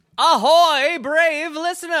Ahoy, brave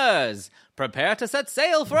listeners! Prepare to set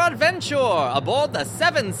sail for adventure aboard the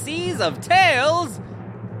 7 seas of tales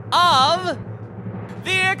of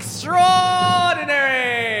the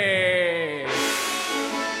extraordinary!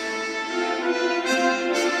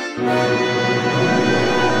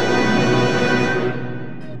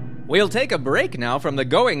 We'll take a break now from the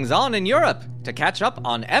goings-on in Europe to catch up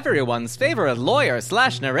on everyone's favorite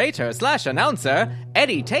lawyer/narrator/announcer,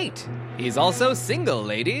 Eddie Tate. He's also single,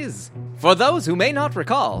 ladies. For those who may not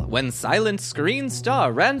recall, when silent screen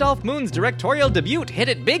star Randolph Moon's directorial debut hit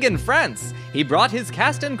it big in France, he brought his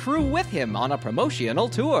cast and crew with him on a promotional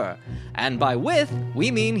tour. And by with,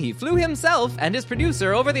 we mean he flew himself and his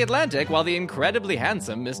producer over the Atlantic while the incredibly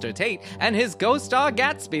handsome Mr. Tate and his co-star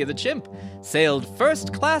Gatsby the chimp sailed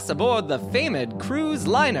first class aboard the famed cruise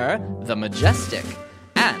liner, the Majestic.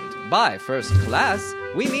 And by first class,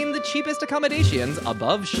 we mean the cheapest accommodations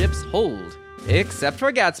above ship's hold. Except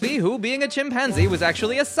for Gatsby, who, being a chimpanzee, was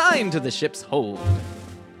actually assigned to the ship's hold.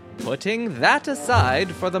 Putting that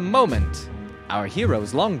aside for the moment, our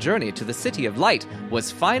hero's long journey to the City of Light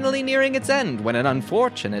was finally nearing its end when an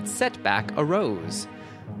unfortunate setback arose.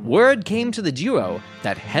 Word came to the duo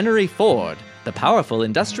that Henry Ford, the powerful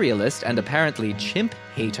industrialist and apparently chimp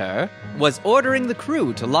hater, was ordering the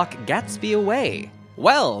crew to lock Gatsby away.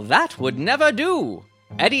 Well, that would never do.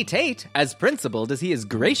 Eddie Tate, as principled as he is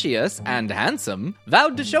gracious and handsome,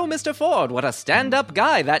 vowed to show Mr. Ford what a stand-up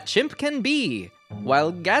guy that chimp can be,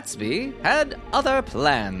 while Gatsby had other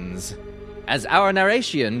plans. As our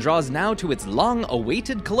narration draws now to its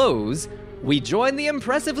long-awaited close, we join the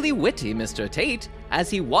impressively witty Mr. Tate as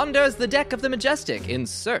he wanders the deck of the Majestic in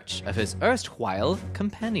search of his erstwhile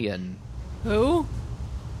companion. Who?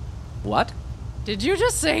 What? Did you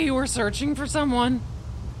just say you were searching for someone?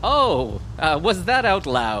 Oh, was that out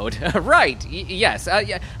loud? Right, yes.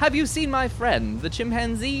 Have you seen my friend, the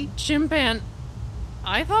chimpanzee?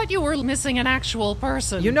 I thought you were missing an actual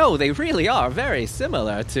person. You know, they really are very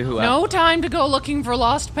similar to... No time to go looking for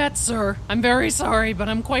lost pets, sir. I'm very sorry, but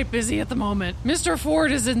I'm quite busy at the moment. Mr. Ford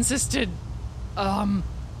has insisted, on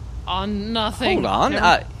nothing. Hold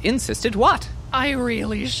on, insisted what? I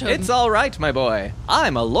really shouldn't. It's all right, my boy.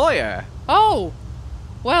 I'm a lawyer. Oh,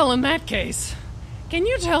 well, in that case... Can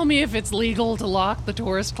you tell me if it's legal to lock the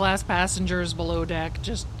tourist class passengers below deck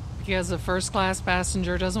just because a first class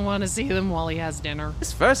passenger doesn't want to see them while he has dinner?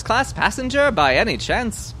 Is first class passenger by any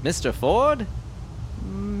chance Mr. Ford?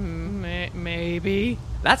 Maybe.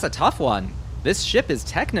 That's a tough one. This ship is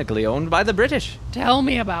technically owned by the British. Tell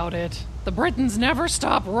me about it. The Britons never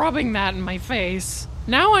stop rubbing that in my face.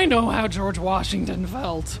 Now I know how George Washington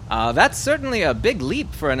felt. That's certainly a big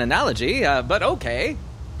leap for an analogy, but okay.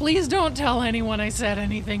 Please don't tell anyone I said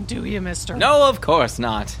anything to you, mister. No, of course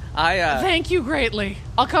not. Thank you greatly.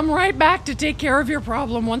 I'll come right back to take care of your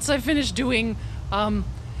problem once I finish doing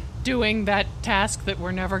that task that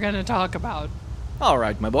we're never gonna talk about. All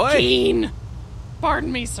right, my boy. Keen!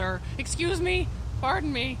 Pardon me, sir. Excuse me.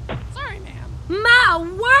 Pardon me. Sorry, ma'am. My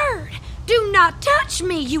word! Do not touch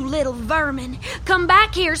me, you little vermin. Come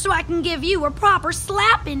back here so I can give you a proper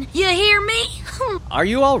slapping. You hear me? Are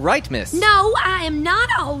you all right, miss? No, I am not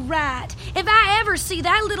all right. If I ever see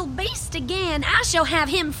that little beast again, I shall have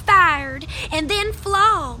him fired and then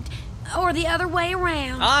flogged. Or the other way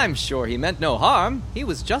around. I'm sure he meant no harm. He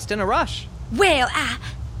was just in a rush. Well,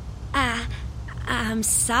 I'm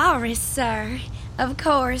sorry, sir. Of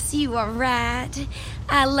course, you are right.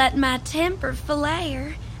 I let my temper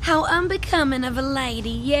flare. How unbecoming of a lady,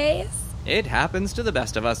 yes? It happens to the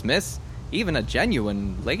best of us, miss. Even a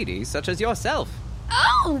genuine lady such as yourself.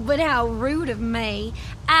 Oh, but how rude of me.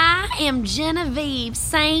 I am Genevieve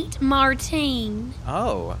St. Martin.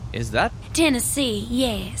 Oh, is that? Tennessee,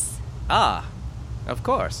 yes. Ah, of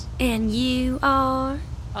course. And you are?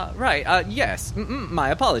 Right, yes. My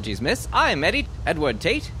apologies, miss. I'm Edward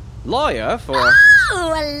Tate, lawyer for...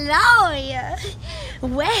 Oh, a lawyer.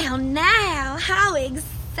 Well, now, how exciting.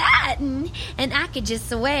 And I could just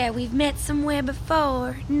swear we've met somewhere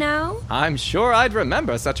before, no? I'm sure I'd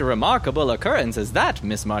remember such a remarkable occurrence as that,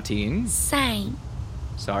 Miss Martine. Saint.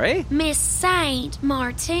 Sorry? Miss Saint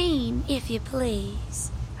Martine, if you please.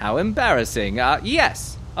 How embarrassing.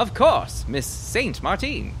 Yes, of course, Miss Saint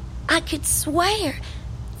Martine. I could swear.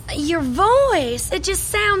 Your voice, it just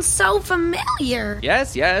sounds so familiar.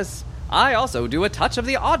 Yes. I also do a touch of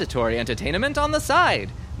the auditory entertainment on the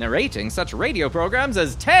side, narrating such radio programs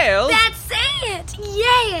as Tales... That's it!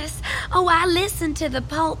 Yes! Oh, I listen to the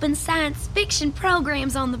pulp and science fiction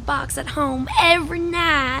programs on the box at home every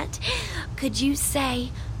night. Could you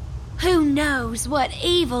say, who knows what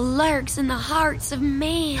evil lurks in the hearts of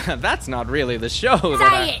men? That's not really the show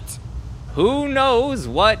Say it! Who knows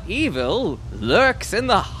what evil lurks in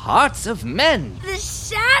the hearts of men? The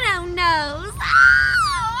shadow knows.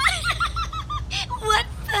 Oh! What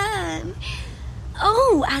fun.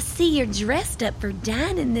 Oh, I see you're dressed up for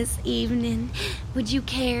dining this evening. Would you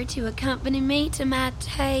care to accompany me to my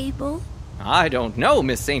table? I don't know,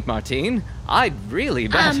 Miss St. Martine. I'd really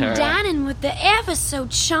better... I'm dining with the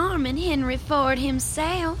ever-so-charming Henry Ford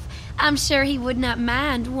himself. I'm sure he would not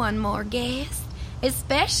mind one more guest,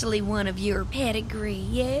 especially one of your pedigree,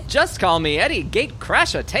 yes? Just call me Eddie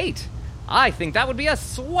Gatecrasher Tate. I think that would be a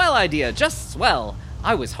swell idea, just swell.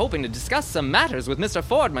 I was hoping to discuss some matters with Mr.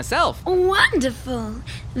 Ford myself. Wonderful.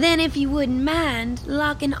 Then if you wouldn't mind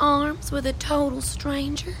locking arms with a total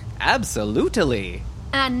stranger. Absolutely.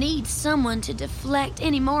 I need someone to deflect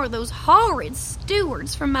any more of those horrid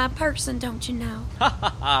stewards from my person, don't you know? Ha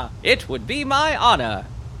ha ha. It would be my honor.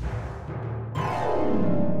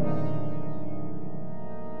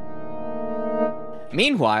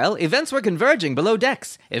 Meanwhile, events were converging below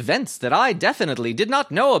decks. Events that I definitely did not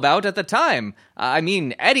know about at the time.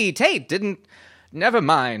 Eddie Tate didn't... Never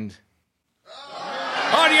mind.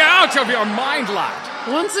 Are you out of your mind, lad?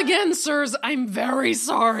 Once again, sirs, I'm very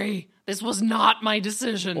sorry. This was not my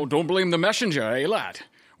decision. Oh, don't blame the messenger, eh, lad?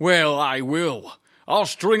 Well, I will. I'll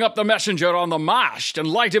string up the messenger on the mast and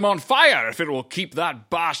light him on fire if it will keep that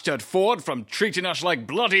bastard Ford from treating us like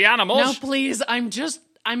bloody animals. Now, please, I'm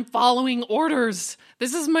following orders.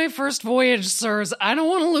 This is my first voyage, sirs. I don't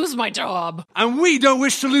want to lose my job. And we don't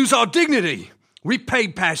wish to lose our dignity. We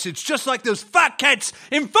paid passage just like those fat cats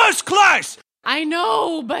in first class. I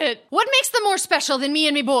know, but... What makes them more special than me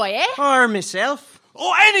and me boy, eh? Or myself.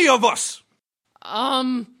 Or any of us.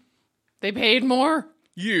 They paid more?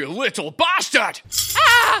 You little bastard!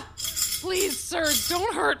 Ah! Please, sirs,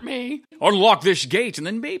 don't hurt me. Unlock this gate and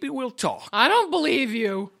then maybe we'll talk. I don't believe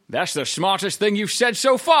you. That's the smartest thing you've said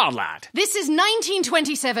so far, lad. This is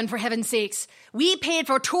 1927, for heaven's sakes. We paid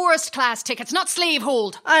for tourist class tickets, not slave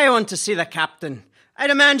hold. I want to see the captain. I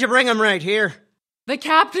demand you bring him right here. The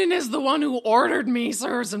captain is the one who ordered me,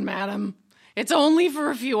 sirs and madam. It's only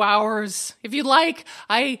for a few hours. If you'd like,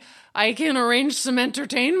 I can arrange some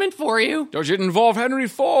entertainment for you. Does it involve Henry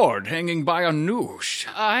Ford hanging by a noose?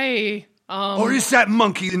 Or is that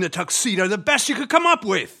monkey in the tuxedo the best you could come up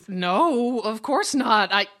with? No, of course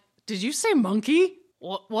not. Did you say monkey?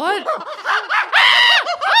 What? Oh, God!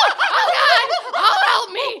 Oh,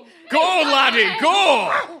 help me! Go, laddie,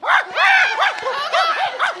 go!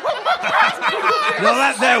 Now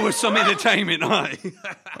that there was some entertainment, aye.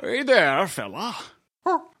 Hey there, fella.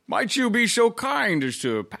 Might you be so kind as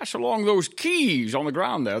to pass along those keys on the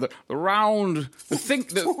ground there, the round, the thing,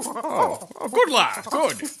 oh, good lad,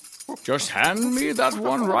 good. Just hand me that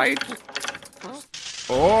one right,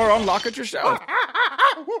 or unlock it yourself.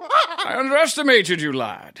 I underestimated you,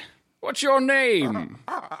 lad. What's your name?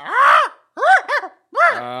 Look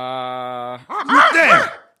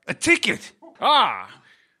there, a ticket.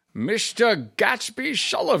 Mr. Gatsby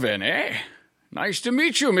Sullivan, eh? Nice to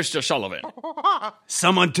meet you, Mr. Sullivan.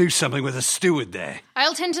 Someone do something with a steward there.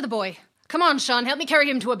 I'll tend to the boy. Come on, Sean, help me carry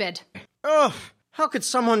him to a bed. Oh, how could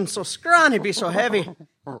someone so scrawny be so heavy?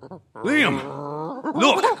 Liam,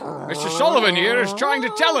 look. Mr. Sullivan here is trying to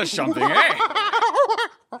tell us something, eh?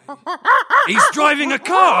 He's driving a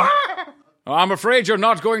car. I'm afraid you're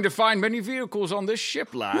not going to find many vehicles on this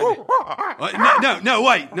ship, lad. No,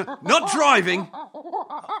 wait. No, not driving.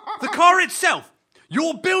 The car itself.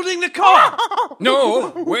 You're building the car.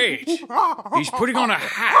 No, wait. He's putting on a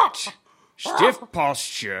hat. Stiff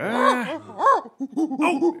posture.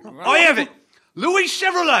 Oh, I have it. Louis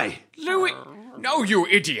Chevrolet. Louis? No, you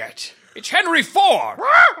idiot. It's Henry Ford.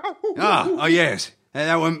 Oh, yes.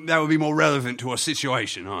 That would be more relevant to our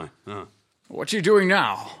situation, aye. What's he doing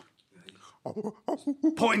now?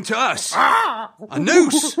 Pointing to us. A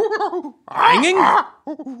noose. Hanging?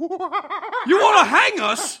 You want to hang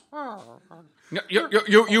us? No,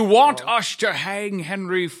 you want us to hang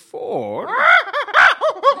Henry Ford?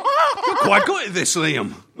 You're quite good at this,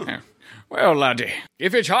 Liam. Well, laddie,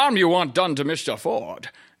 if it's harm you want done to Mr. Ford,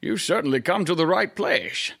 you certainly come to the right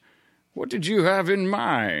place. What did you have in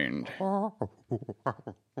mind?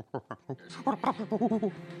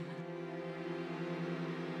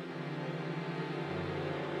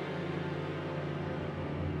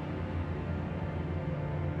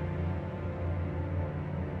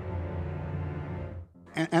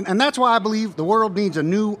 And that's why I believe the world needs a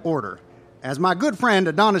new order. As my good friend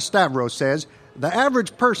Adonis Stavros says, the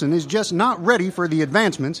average person is just not ready for the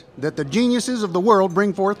advancements that the geniuses of the world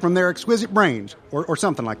bring forth from their exquisite brains, or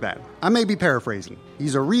something like that. I may be paraphrasing.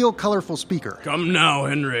 He's a real colorful speaker. Come now,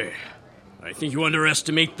 Henry. I think you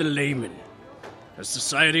underestimate the layman. Has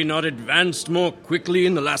society not advanced more quickly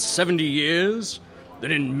in the last 70 years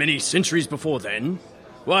than in many centuries before then?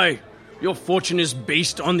 Why, your fortune is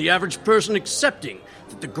based on the average person accepting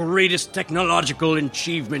that the greatest technological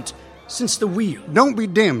achievement since the wheel. Don't be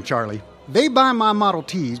dim, Charlie. They buy my Model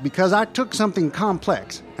Ts because I took something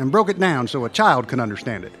complex and broke it down so a child could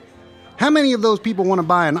understand it. How many of those people want to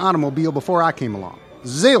buy an automobile before I came along?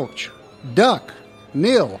 Zilch. Duck.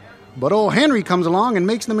 Nil. But old Henry comes along and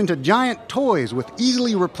makes them into giant toys with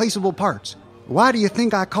easily replaceable parts. Why do you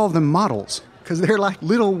think I call them models? Because they're like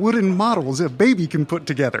little wooden models a baby can put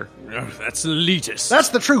together. Oh, that's elitist. That's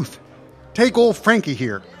the truth. Take old Frankie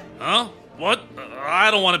here. Huh? What?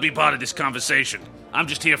 I don't want to be part of this conversation. I'm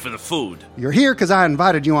just here for the food. You're here because I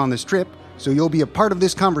invited you on this trip, so you'll be a part of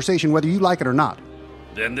this conversation whether you like it or not.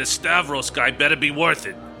 Then this Stavros guy better be worth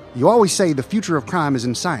it. You always say the future of crime is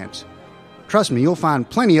in science. Trust me, you'll find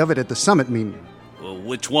plenty of it at the summit meeting. Well,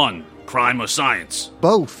 which one? Crime or science?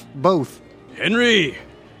 Both. Henry,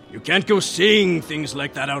 you can't go saying things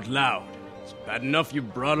like that out loud. It's bad enough you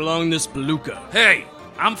brought along this palooka. Hey,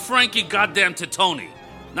 I'm Frankie goddamn Titoni,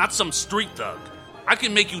 not some street thug. I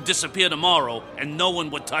can make you disappear tomorrow and no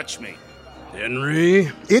one would touch me.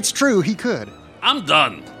 Henry? It's true, he could. I'm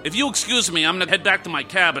done. If you excuse me, I'm gonna head back to my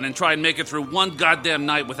cabin and try and make it through one goddamn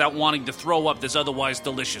night without wanting to throw up this otherwise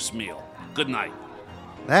delicious meal. Good night.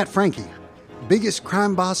 That Frankie, biggest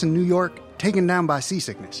crime boss in New York, taken down by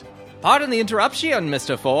seasickness. Pardon the interruption,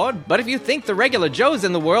 Mr. Ford, but if you think the regular Joes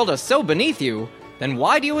in the world are so beneath you, then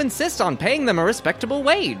why do you insist on paying them a respectable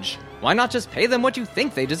wage? Why not just pay them what you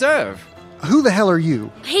think they deserve? Who the hell are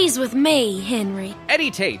you? He's with me, Henry. Eddie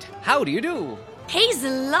Tate, how do you do? He's a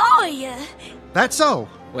lawyer. That's so.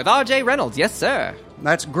 With R.J. Reynolds, yes, sir.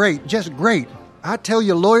 That's great, just great. I tell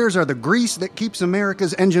you, lawyers are the grease that keeps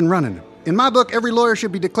America's engine running. In my book, every lawyer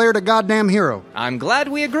should be declared a goddamn hero. I'm glad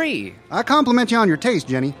we agree. I compliment you on your taste,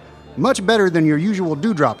 Jenny. Much better than your usual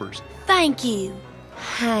dewdroppers. Thank you,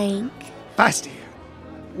 Hank. Feisty.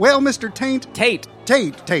 Well, Mr. Taint. Tate.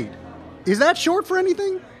 Tate. Is that short for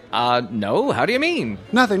anything? No. How do you mean?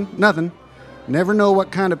 Nothing. Never know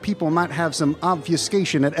what kind of people might have some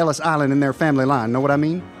obfuscation at Ellis Island in their family line. Know what I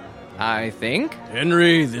mean? I think.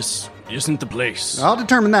 Henry, this isn't the place. I'll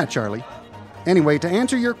determine that, Charlie. Anyway, to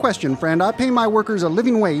answer your question, friend, I pay my workers a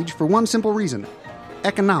living wage for one simple reason.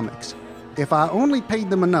 Economics. If I only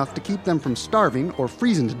paid them enough to keep them from starving or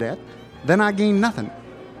freezing to death, then I gain nothing.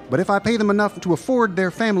 But if I pay them enough to afford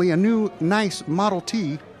their family a new, nice Model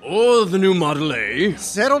T... Or the new Model A.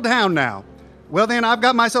 Settle down now. Well then, I've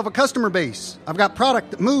got myself a customer base. I've got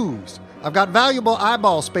product that moves. I've got valuable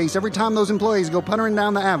eyeball space every time those employees go puttering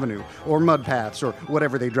down the avenue, or mud paths, or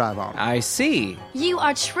whatever they drive on. I see. You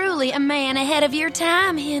are truly a man ahead of your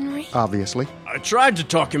time, Henry. Obviously. I tried to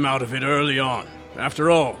talk him out of it early on. After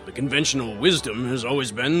all, the conventional wisdom has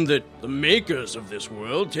always been that the makers of this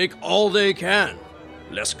world take all they can.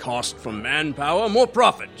 Less cost from manpower, more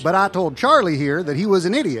profit. But I told Charlie here that he was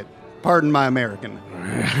an idiot. Pardon my American.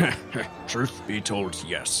 Truth be told,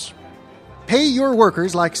 yes. Pay your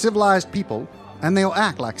workers like civilized people, and they'll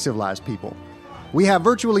act like civilized people. We have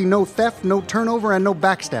virtually no theft, no turnover, and no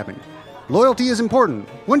backstabbing. Loyalty is important.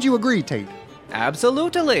 Wouldn't you agree, Tate?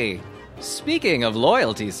 Absolutely. Speaking of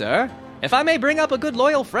loyalty, sir, if I may bring up a good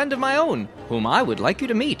loyal friend of my own, whom I would like you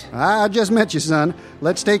to meet. I just met you, son.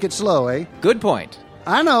 Let's take it slow, eh? Good point.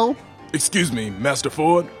 I know. Excuse me, Master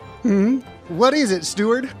Ford? What is it,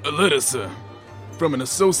 steward? A letter, sir. From an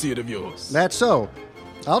associate of yours. That's so.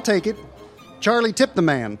 I'll take it. Charlie, tip the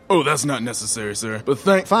man. Oh, that's not necessary, sir.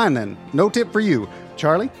 But Fine, then. No tip for you.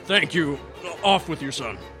 Charlie? Thank you. Off with your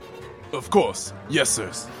son. Of course. Yes,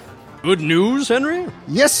 sir. Good news, Henry?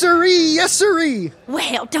 Yes, sirree! Yes, sirree!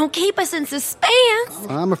 Well, don't keep us in suspense.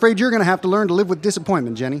 I'm afraid you're going to have to learn to live with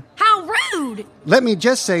disappointment, Jenny. How rude! Let me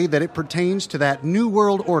just say that it pertains to that New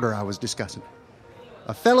World Order I was discussing.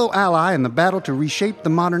 A fellow ally in the battle to reshape the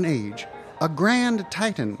modern age. A grand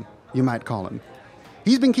titan, you might call him.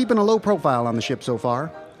 He's been keeping a low profile on the ship so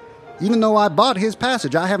far. Even though I bought his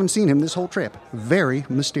passage, I haven't seen him this whole trip. Very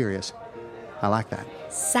mysterious. I like that.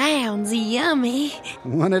 Sounds yummy.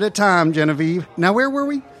 One at a time, Genevieve. Now, where were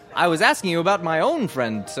we? I was asking you about my own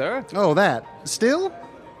friend, sir. Oh, that. Still?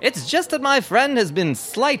 It's just that my friend has been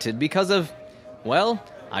slighted because of, well,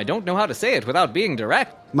 I don't know how to say it without being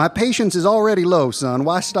direct. My patience is already low, son.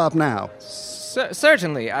 Why stop now?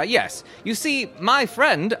 Certainly, yes. You see, my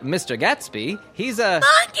friend, Mr. Gatsby, he's a...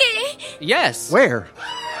 Monkey! Yes. Where?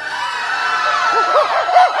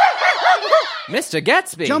 Mr.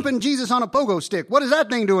 Gatsby! Jumping Jesus on a pogo stick. What is that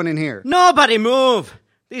thing doing in here? Nobody move.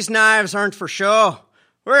 These knives aren't for show.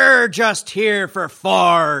 We're just here for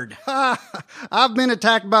Ford. I've been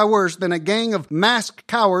attacked by worse than a gang of masked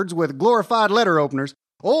cowards with glorified letter openers.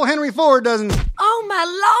 Old Henry Ford doesn't... Oh, my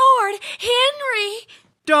Lord! Henry!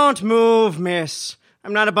 Don't move, miss.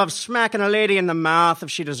 I'm not above smacking a lady in the mouth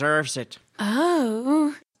if she deserves it.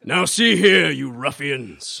 Oh. Now see here, you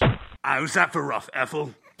ruffians. How's that for rough,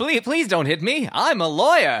 Ethel? Please don't hit me. I'm a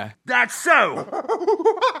lawyer. That's so.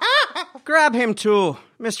 Grab him, too.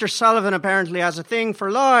 Mr. Sullivan apparently has a thing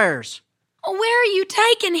for lawyers. Where are you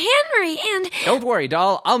taking Henry? And... Don't worry,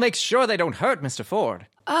 doll. I'll make sure they don't hurt Mr. Ford.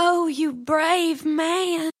 Oh, you brave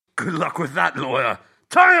man. Good luck with that, lawyer.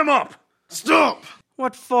 Tie him up. Stop!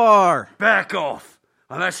 What for? Back off.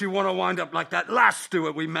 Unless you want to wind up like that last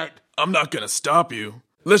Stewart we met. I'm not gonna stop you.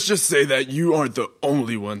 Let's just say that you aren't the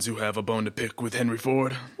only ones who have a bone to pick with Henry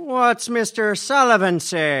Ford. What's Mr. Sullivan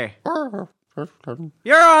say?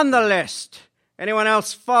 You're on the list. Anyone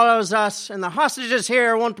else follows us, and the hostages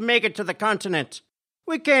here won't make it to the continent.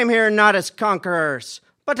 We came here not as conquerors,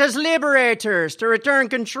 but as liberators to return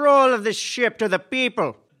control of this ship to the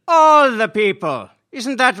people. All the people.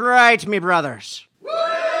 Isn't that right, me brothers?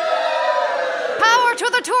 Power to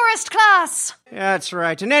the tourist class! That's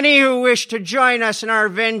right, and any who wish to join us in our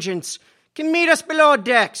vengeance can meet us below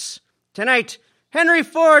decks. Tonight, Henry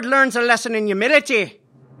Ford learns a lesson in humility.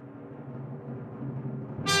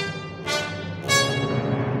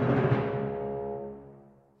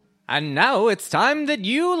 And now it's time that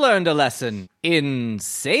you learned a lesson in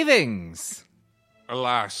savings.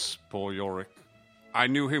 Alas, poor Yorick. I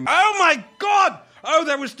knew him. Oh my God! Oh,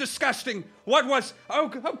 that was disgusting. What was... Oh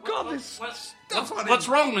God, this... What's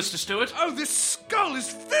wrong, Mr. Stewart? Oh, this skull is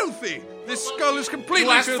filthy. This skull is completely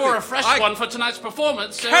You asked filthy. for a fresh one for tonight's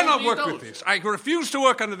performance. So Cannot you work don't. with this. I refuse to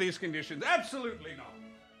work under these conditions. Absolutely not.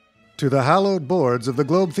 To the hallowed boards of the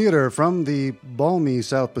Globe Theater from the balmy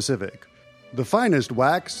South Pacific. The finest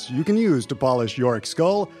wax you can use to polish Yorick's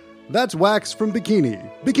skull, that's wax from Bikini.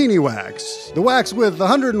 Bikini Wax. The wax with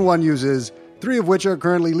 101 uses, 3 of which are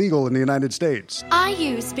currently legal in the United States. I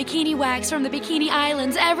use bikini wax from the Bikini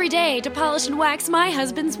Islands every day to polish and wax my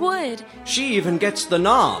husband's wood. She even gets the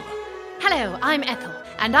knob. Hello, I'm Ethel,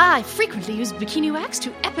 and I frequently use bikini wax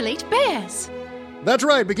to epilate bears. That's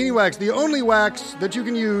right, Bikini Wax, the only wax that you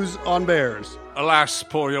can use on bears. Alas,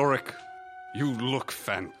 poor Yorick. You look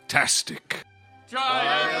fantastic.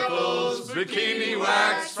 Try Ethel's bikini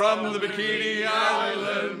wax from the Bikini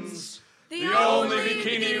Islands. The only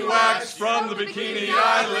bikini wax from the Bikini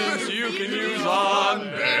Islands you can use on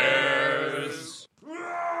bears.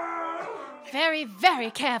 Very,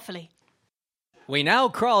 very carefully. We now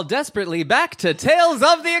crawl desperately back to Tales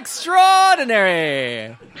of the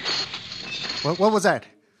Extraordinary. What was that?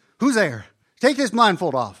 Who's there? Take this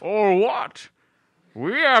blindfold off. Or what?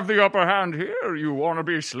 We have the upper hand here, you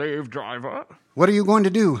wannabe slave driver. What are you going to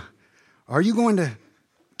do? Are you going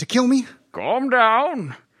to kill me? Calm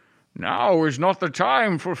down. Now is not the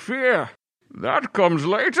time for fear. That comes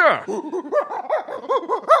later.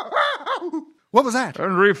 What was that?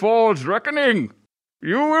 Henry Ford's reckoning.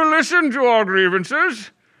 You will listen to our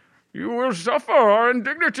grievances. You will suffer our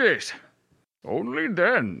indignities. Only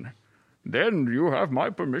then you have my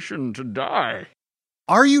permission to die.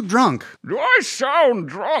 Are you drunk? Do I sound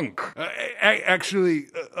drunk? Actually,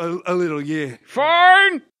 a little, yeah.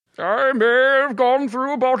 Fine. I may have gone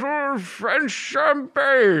through a bottle of French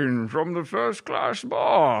champagne from the first-class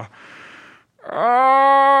bar.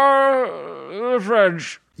 The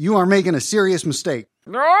French. You are making a serious mistake.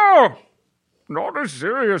 No! Not as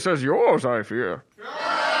serious as yours, I fear. Do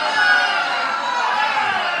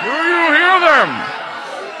you hear them?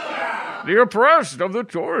 The oppressed of the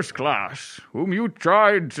tourist class, whom you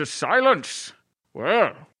tried to silence.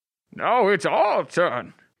 Well, now it's our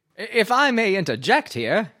turn. If I may interject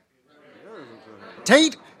here.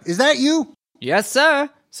 Tate, is that you? Yes,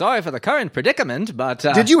 sir. Sorry for the current predicament, but...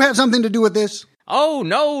 Did you have something to do with this? Oh,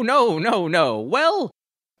 no. Well,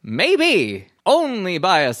 maybe. Only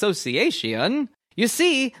by association. You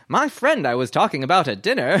see, my friend I was talking about at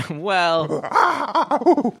dinner,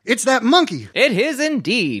 well... It's that monkey. It is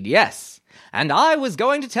indeed, yes. And I was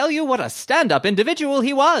going to tell you what a stand-up individual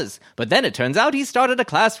he was, but then it turns out he started a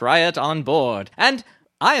class riot on board. And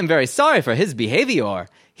I am very sorry for his behavior.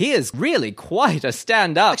 He is really quite a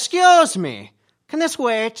stand-up. Excuse me. Can this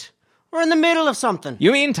wait? We're in the middle of something.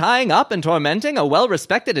 You mean tying up and tormenting a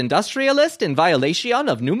well-respected industrialist in violation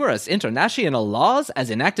of numerous international laws as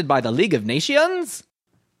enacted by the League of Nations?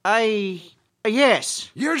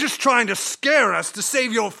 Yes. You're just trying to scare us to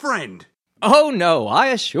save your friend. Oh, no, I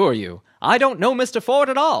assure you. I don't know Mr. Ford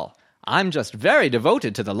at all. I'm just very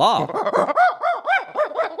devoted to the law.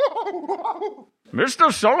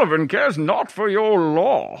 Mr. Sullivan cares not for your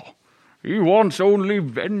law. He wants only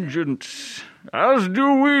vengeance, as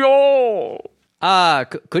do we all.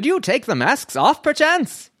 Could you take the masks off,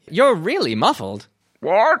 perchance? You're really muffled.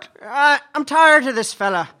 What? I'm tired of this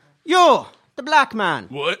fella. You, the black man.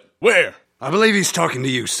 What? Where? I believe he's talking to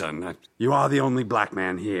you, son. You are the only black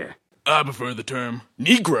man here. I prefer the term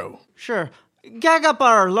Negro. Sure. Gag up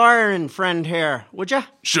our lawyering friend here, would ya?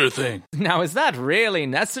 Sure thing. Now, is that really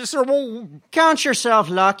necessary? Count yourself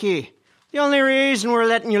lucky. The only reason we're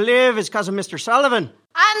letting you live is because of Mr. Sullivan.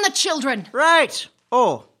 And the children. Right.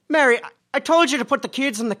 Oh, Mary, I told you to put the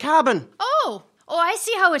kids in the cabin. Oh, I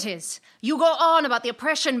see how it is. You go on about the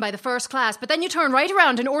oppression by the first class, but then you turn right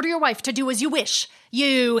around and order your wife to do as you wish.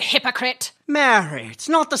 You hypocrite. Mary, it's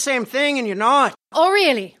not the same thing and you know it. Oh,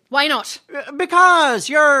 really? Why not? Because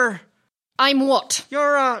you're... I'm what?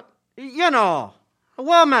 You're a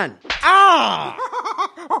woman. Ah!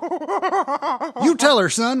 You tell her,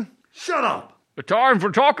 son. Shut up. The time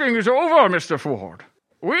for talking is over, Mr. Ford.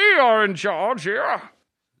 We are in charge here.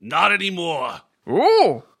 Not anymore.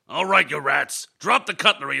 Oh! All right, you rats. Drop the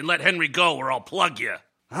cutlery and let Henry go or I'll plug you.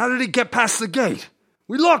 How did he get past the gate?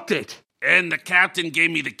 We locked it. And the captain gave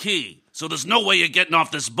me the key, so there's no way you're getting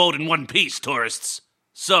off this boat in one piece, tourists.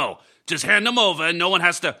 So, just hand them over and no one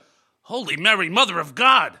has to... Holy Mary, Mother of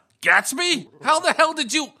God! Gatsby? How the hell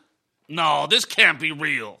did you... No, this can't be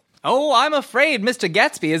real. Oh, I'm afraid Mr.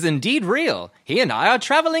 Gatsby is indeed real. He and I are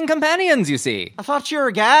traveling companions, you see. I thought you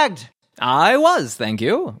were gagged. I was, thank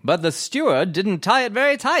you. But the steward didn't tie it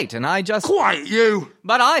very tight, and I just... Quiet, you!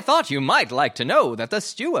 But I thought you might like to know that the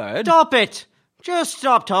steward... Stop it. Just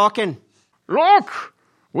stop talking. Look!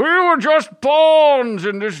 We were just pawns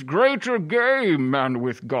in this greater game, man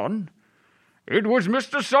with gun. It was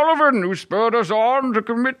Mr. Sullivan who spurred us on to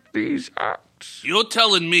commit these acts. You're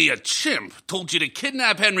telling me a chimp told you to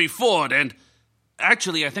kidnap Henry Ford and...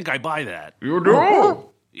 Actually, I think I buy that. You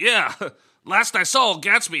do? Yeah. Last I saw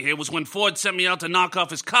Gatsby here was when Ford sent me out to knock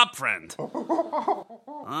off his cop friend.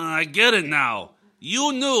 I get it now.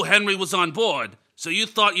 You knew Henry was on board, so you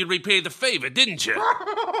thought you'd repay the favor, didn't you?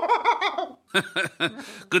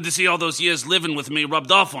 Good to see all those years living with me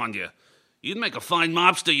rubbed off on you. You'd make a fine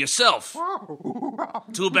mobster yourself.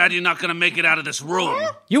 Too bad you're not going to make it out of this room.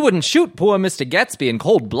 You wouldn't shoot poor Mr. Gatsby in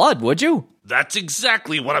cold blood, would you? That's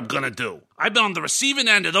exactly what I'm going to do. I've been on the receiving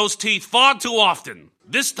end of those teeth far too often.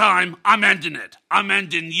 This time, I'm ending it. I'm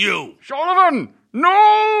ending you. Sullivan!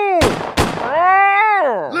 No!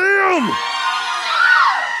 Liam!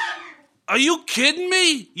 Are you kidding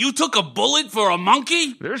me? You took a bullet for a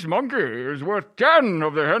monkey? This monkey is worth 10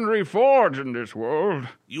 of the Henry Fords in this world.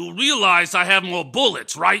 You realize I have more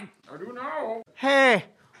bullets, right? I do know. Hey,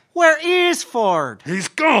 where is Ford? He's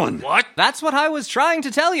gone. What? That's what I was trying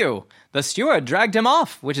to tell you. The steward dragged him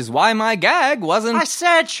off, which is why my gag wasn't... I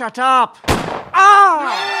said shut up.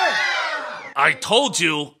 Ah! I told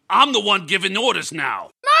you, I'm the one giving orders now.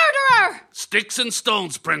 Murderer! Sticks and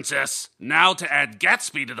stones, princess. Now to add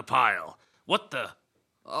Gatsby to the pile. What the...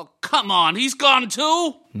 Oh, come on, he's gone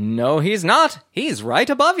too? No, he's not. He's right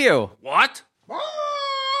above you. What? No!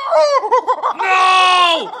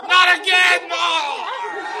 Not again! No!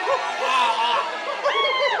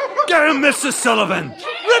 Get him, Mr. Sullivan!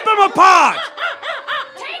 Rip him apart!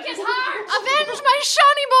 Take his heart! Avenge my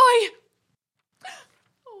Shawnee boy!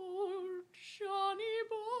 Oh, Shawnee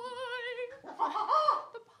boy.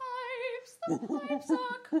 The pipes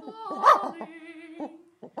are calling.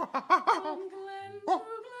 From glen to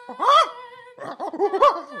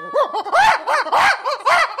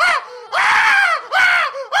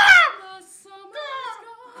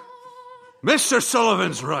Mr.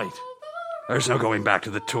 Sullivan's right. There's no going back to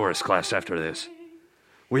the tourist class after this.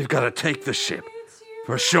 We've got to take the ship.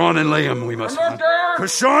 For Sean and Liam, we must... For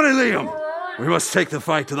Sean and Liam, we must take the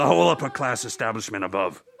fight to the whole upper class establishment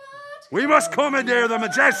above. We must commandeer the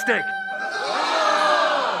Majestic!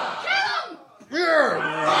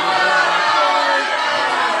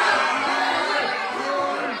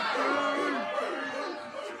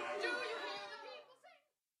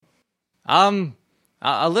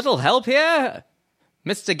 A little help here?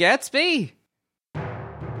 Mr. Gatsby?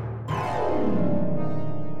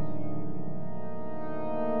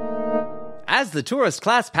 As the tourist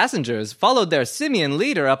class passengers followed their simian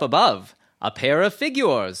leader up above, a pair of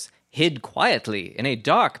figures hid quietly in a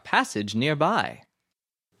dark passage nearby.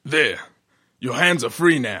 There. Your hands are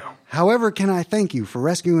free now. However, can I thank you for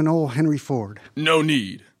rescuing old Henry Ford? No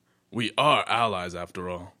need. We are allies, after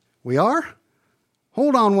all. We are?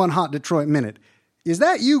 Hold on one hot Detroit minute. Is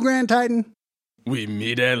that you, Grand Titan? We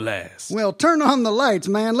meet at last. Well, turn on the lights,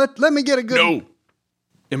 man. Let me get a good... No.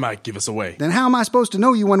 It might give us away. Then how am I supposed to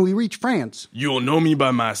know you when we reach France? You'll know me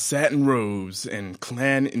by my satin robes and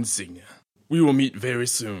clan insignia. We will meet very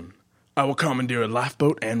soon. I will commandeer a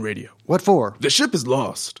lifeboat and radio. What for? The ship is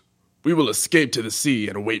lost. We will escape to the sea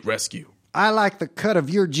and await rescue. I like the cut of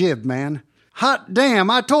your jib, man. Hot damn,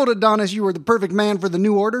 I told Adonis you were the perfect man for the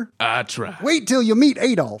new order. I try. Wait till you meet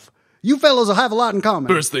Adolf. You fellows will have a lot in common.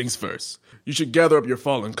 First things first. You should gather up your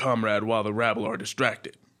fallen comrade while the rabble are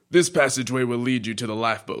distracted. This passageway will lead you to the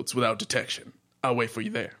lifeboats without detection. I'll wait for you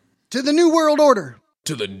there. To the New World Order.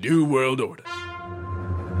 To the New World Order.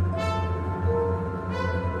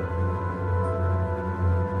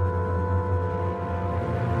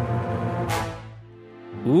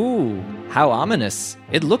 Ooh, how ominous.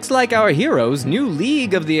 It looks like our heroes' new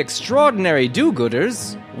League of the Extraordinary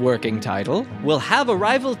Do-Gooders, working title, will have a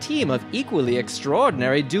rival team of equally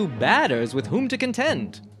extraordinary do-badders with whom to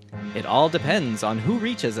contend. It all depends on who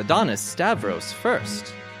reaches Adonis Stavros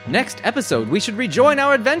first. Next episode, we should rejoin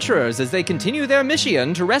our adventurers as they continue their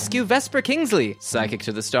mission to rescue Vesper Kingsley, psychic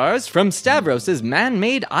to the stars, from Stavros'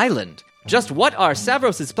 man-made island. Just what are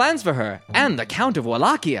Stavros' plans for her and the Count of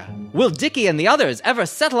Wallachia? Will Dickie and the others ever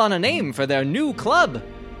settle on a name for their new club?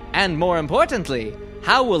 And more importantly,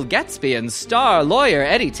 how will Gatsby and star lawyer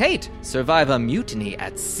Eddie Tate survive a mutiny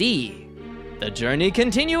at sea? The journey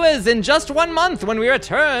continues in just 1 month when we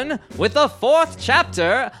return with the 4th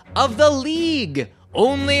chapter of The League,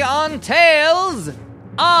 only on Tales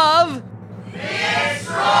of the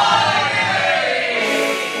Extraordinary!